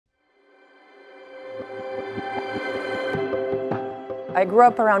I grew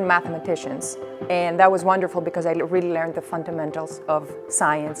up around mathematicians, and that was wonderful because I really learned the fundamentals of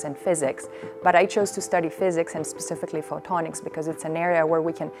science and physics. But I chose to study physics and specifically photonics because it's an area where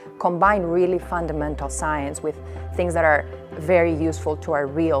we can combine really fundamental science with things that are very useful to our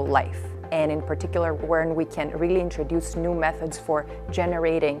real life. And in particular, when we can really introduce new methods for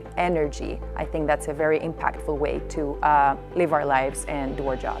generating energy, I think that's a very impactful way to live our lives and do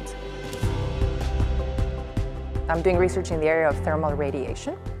our jobs. I'm doing research in the area of thermal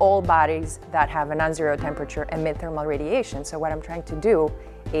radiation. All bodies that have a non-zero temperature emit thermal radiation, so what I'm trying to do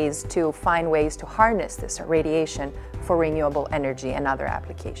is to find ways to harness this radiation for renewable energy and other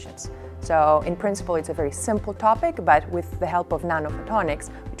applications. So in principle, it's a very simple topic, but with the help of nanophotonics,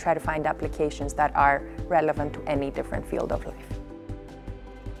 we try to find applications that are relevant to any different field of life.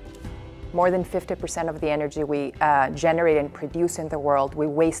 More than 50% of the energy we generate and produce in the world, we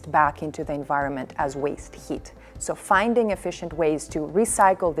waste back into the environment as waste heat. So finding efficient ways to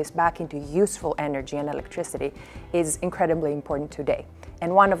recycle this back into useful energy and electricity is incredibly important today.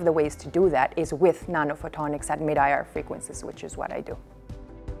 And one of the ways to do that is with nanophotonics at mid-IR frequencies, which is what I do.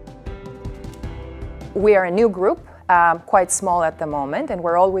 We are a new group, quite small at the moment, and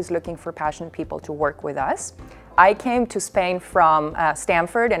we're always looking for passionate people to work with us. I came to Spain from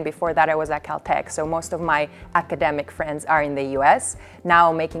Stanford, and before that I was at Caltech, so most of my academic friends are in the US. Now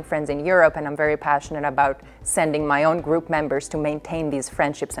I'm making friends in Europe, and I'm very passionate about sending my own group members to maintain these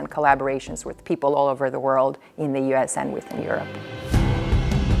friendships and collaborations with people all over the world in the US and within Europe.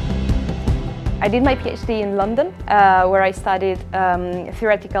 I did my PhD in London, where I studied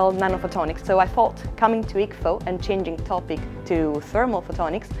theoretical nanophotonics. So I thought, coming to ICFO and changing topic to thermal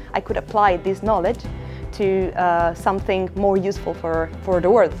photonics, I could apply this knowledge to something more useful for the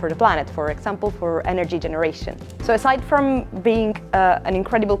world, for the planet, for example, for energy generation. So aside from being an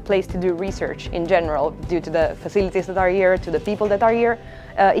incredible place to do research in general, due to the facilities that are here, to the people that are here,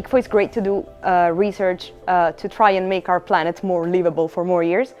 ICFO is great to do research to try and make our planet more livable for more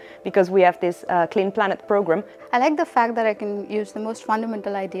years, because we have this Clean Planet program. I like the fact that I can use the most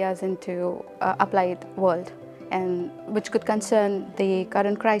fundamental ideas into applied world, and which could concern the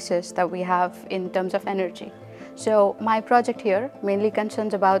current crisis that we have in terms of energy. So my project here mainly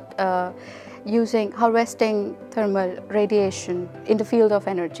concerns about harvesting thermal radiation in the field of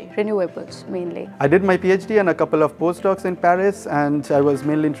energy, renewables mainly. I did my PhD and a couple of postdocs in Paris, and I was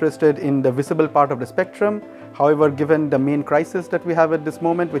mainly interested in the visible part of the spectrum. However, given the main crisis that we have at this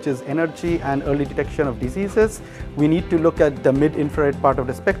moment, which is energy and early detection of diseases, we need to look at the mid-infrared part of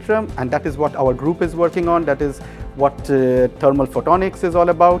the spectrum, and that is what our group is working on. That is what thermal photonics is all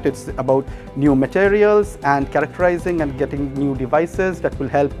about. It's about new materials and characterizing and getting new devices that will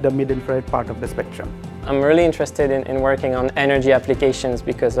help the mid-infrared part of the spectrum. I'm really interested in working on energy applications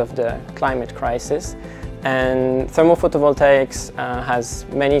because of the climate crisis. And thermal photovoltaics has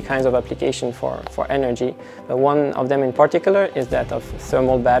many kinds of applications for energy, but one of them in particular is that of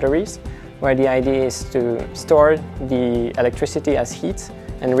thermal batteries, where the idea is to store the electricity as heat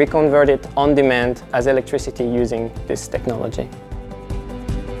and reconvert it on demand as electricity using this technology.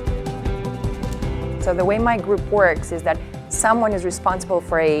 So the way my group works is that someone is responsible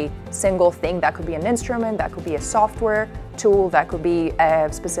for a single thing. That could be an instrument, that could be a software tool, that could be a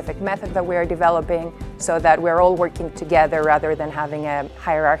specific method that we are developing, so that we're all working together rather than having a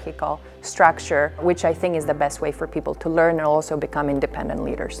hierarchical structure, which I think is the best way for people to learn and also become independent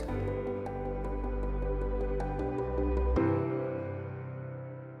leaders.